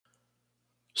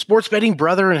Sports betting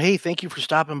brother, and hey, thank you for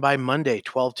stopping by Monday,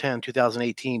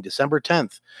 12/10/2018, December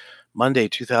 10th, Monday,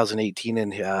 2018.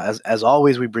 And as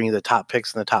always, we bring you the top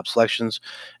picks and the top selections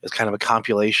as kind of a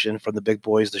compilation from the big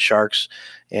boys, the Sharks,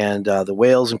 and the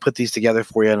Whales, and put these together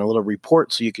for you in a little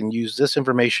report so you can use this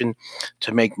information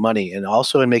to make money. And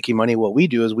also in making money, what we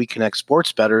do is we connect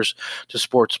sports bettors to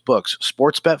sports books.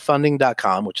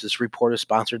 Sportsbetfunding.com, which this report is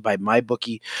sponsored by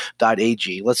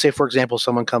mybookie.ag. Let's say, for example,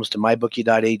 someone comes to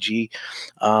mybookie.ag,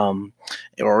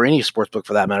 or any sports book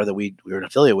for that matter that we're an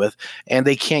affiliate with, and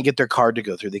they can't get their card to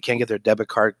go through. They can't get their debit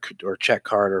card or check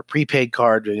card or prepaid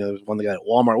card, one they got at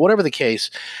Walmart, whatever the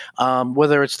case,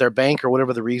 whether it's their bank or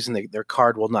whatever the reason their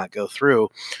card will not go through.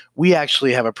 We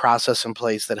actually have a process in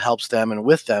place that helps them and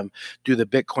with them do the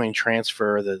Bitcoin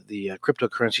transfer, the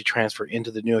cryptocurrency transfer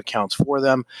into the new accounts for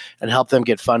them and help them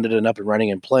get funded and up and running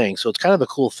and playing. So it's kind of a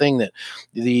cool thing that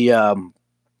the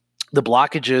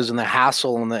blockages and the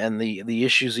hassle and the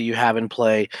issues that you have in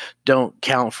play don't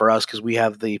count for us because we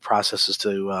have the processes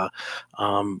to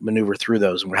maneuver through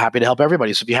those, and we're happy to help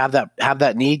everybody. So if you have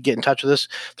that need, get in touch with us,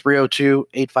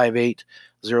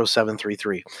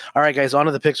 302-858-0733. All right, guys, on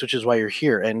to the picks, which is why you're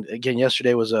here. And again,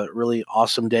 yesterday was a really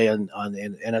awesome day in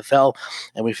NFL,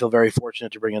 and we feel very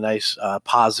fortunate to bring a nice,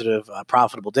 positive,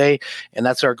 profitable day. And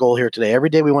that's our goal here today. Every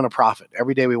day we want to profit.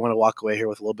 Every day we want to walk away here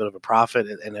with a little bit of a profit,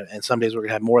 and some days we're going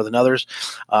to have more than others.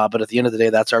 But at the end of the day,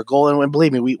 that's our goal. And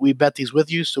believe me, we bet these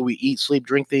with you, so we eat, sleep,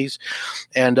 drink these.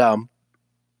 And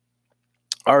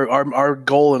our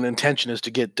goal and intention is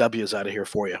to get W's out of here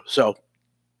for you. So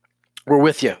we're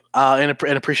with you and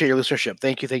appreciate your listenership.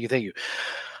 Thank you.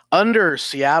 Under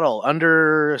Seattle,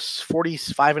 under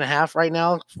 45.5 right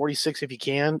now, 46 if you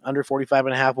can. Under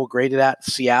 45.5, we'll grade it at.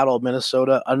 Seattle,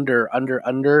 Minnesota, under.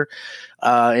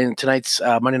 In tonight's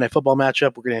Monday Night Football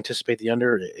matchup, we're going to anticipate the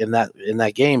under in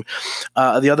that game.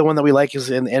 The other one that we like is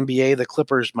in the NBA, the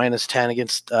Clippers -10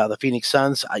 against the Phoenix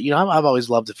Suns. I've always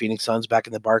loved the Phoenix Suns back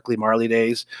in the Barkley Marley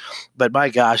days, but my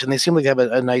gosh, and they seem like they have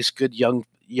a nice, good young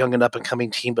and up and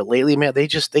coming team, but lately, man, they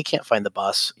can't find the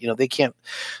bus. They can't.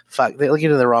 They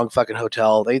get in the wrong fucking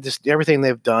hotel. Everything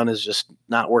they've done is just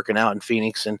not working out in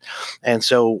Phoenix, and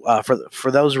so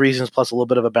for those reasons, plus a little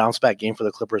bit of a bounce back game for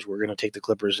the Clippers, we're going to take the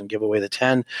Clippers and give away the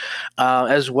 10,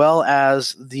 as well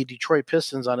as the Detroit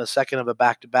Pistons on a second of a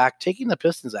back-to-back, taking the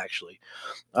Pistons actually.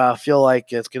 Feel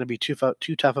like it's going to be too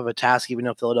tough of a task, even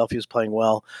though Philadelphia is playing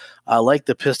well. Like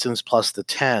the Pistons plus the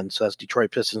 10, so that's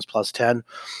Detroit Pistons plus 10.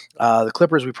 The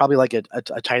Clippers we probably like a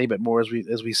tiny bit more as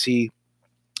we see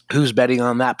who's betting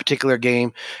on that particular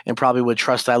game and probably would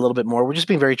trust that a little bit more. We're just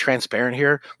being very transparent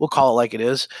here. We'll call it like it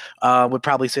is. Would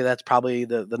probably say that's probably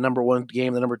the number one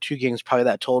game. The number two game is probably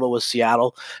that total was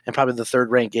Seattle, and probably the third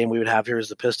ranked game we would have here is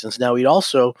the Pistons. Now we'd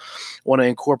also want to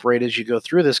incorporate as you go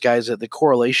through this, guys, the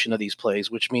correlation of these plays,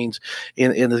 which means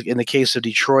in the case of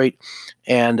Detroit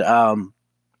and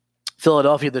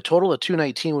Philadelphia, the total of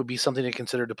 219 would be something to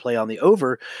consider to play on the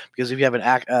over, because if you have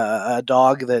a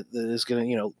dog that is going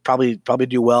to probably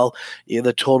do well,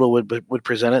 the total would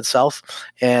present itself,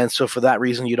 and so for that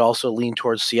reason you'd also lean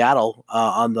towards Seattle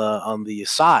on the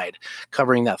side,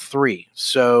 covering that 3.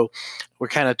 So we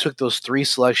kind of took those 3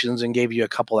 selections and gave you a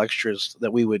couple extras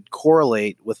that we would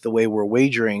correlate with the way we're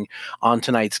wagering on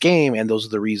tonight's game, and those are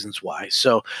the reasons why.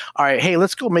 So, all right, hey,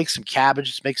 let's go make some cabbage.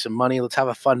 Let's make some money. Let's have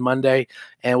a fun Monday,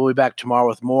 and we'll be back tomorrow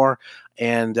with more.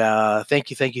 And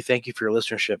thank you for your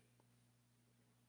listenership.